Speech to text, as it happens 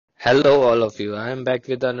Hello all of you, I am back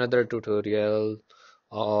with another tutorial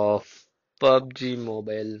of PUBG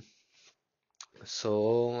Mobile.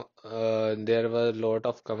 There were a lot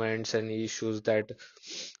of comments and issues that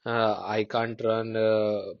I can't run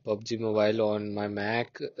PUBG Mobile on my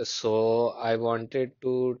Mac. So I wanted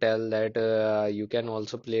to tell that you can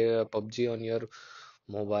also play PUBG on your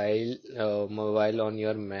mobile on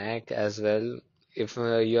your Mac as well. If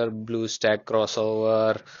your BlueStack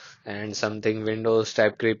crossover and something Windows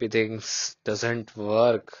type creepy things doesn't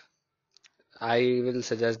work, I will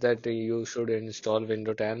suggest that you should install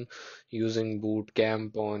Windows 10 using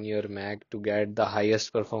Bootcamp on your Mac to get the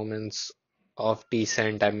highest performance of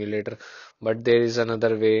decent emulator. But there is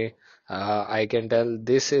another way. I can tell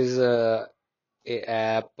this is a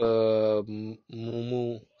app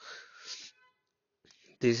Mumu.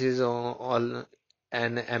 This is all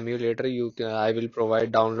an emulator. I will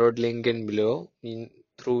provide download link in below,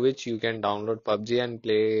 through which you can download PUBG and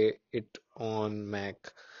play it on Mac.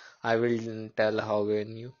 I will tell how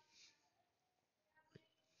when you.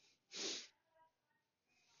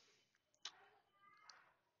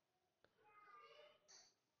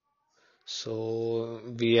 So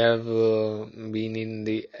we have been in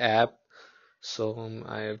the app.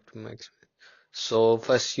 I have to make. So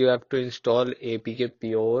first you have to install APK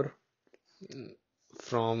Pure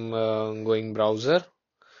from going browser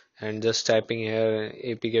and just typing here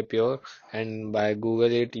APK Pure, and by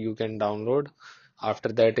Google it you can download. After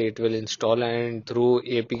that it will install, and through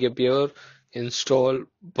APK Pure install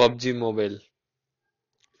PUBG Mobile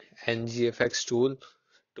NGFX tool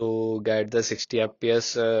to get the 60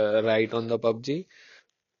 FPS right on the PUBG.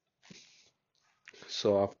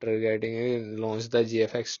 So after getting it, launch the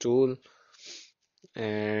GFX tool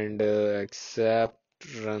and accept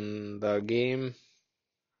run the game.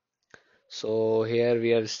 So here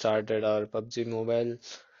we have started our PUBG Mobile.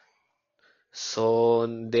 So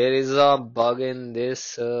there is a bug in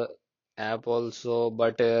this app also,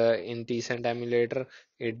 but in Decent Emulator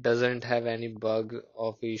it doesn't have any bug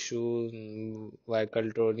of issue while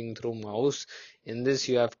controlling through mouse. In this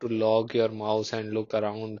you have to lock your mouse and look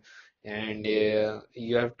around, and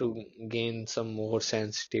you have to gain some more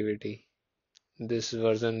sensitivity. This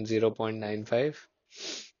version 0.95.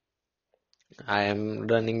 I am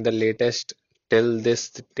running the latest till this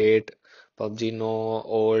date. PUBG, no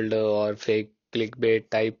old or fake clickbait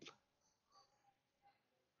type.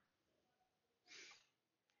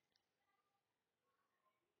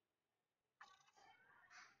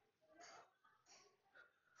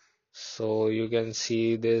 So you can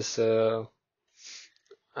see this.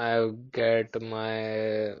 I get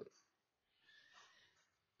my.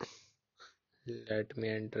 Let me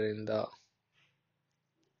enter in the.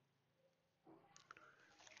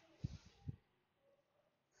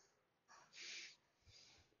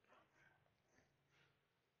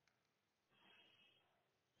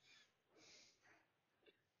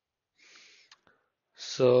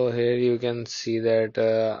 So here you can see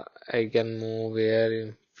that I can move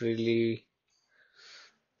here freely,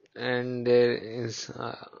 and there is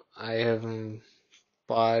I have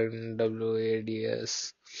par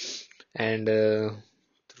WADS, and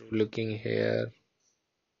through looking here.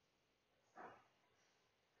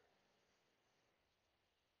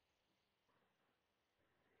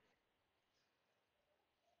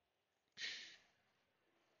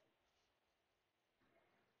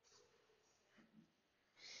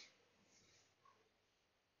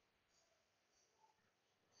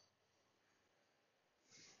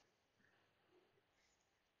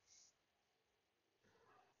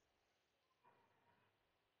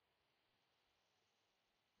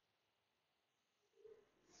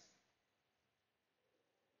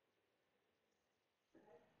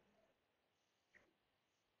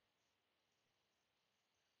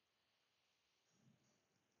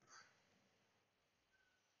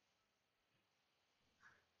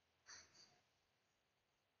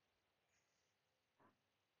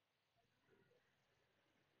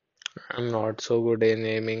 I'm not so good in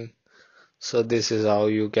aiming. So this is how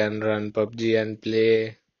you can run PUBG and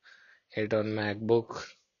play it on MacBook.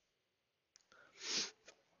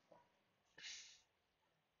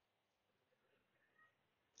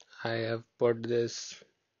 I have put this.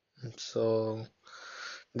 So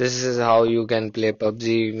this is how you can play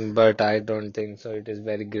PUBG, but I don't think so. It is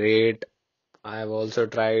very great. I have also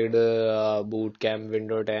tried Bootcamp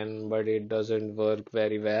Window 10, but it doesn't work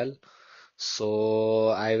very well. So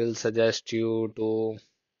I will suggest you to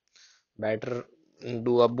better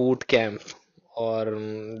do a boot camp, or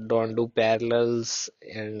don't do parallels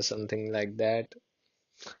and something like that.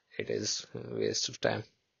 It is a waste of time.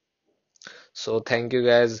 So thank you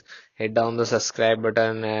guys. Hit down the subscribe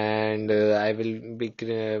button, and I will be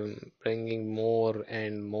bringing more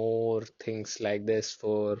and more things like this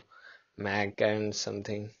for Mac and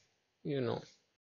something, you know.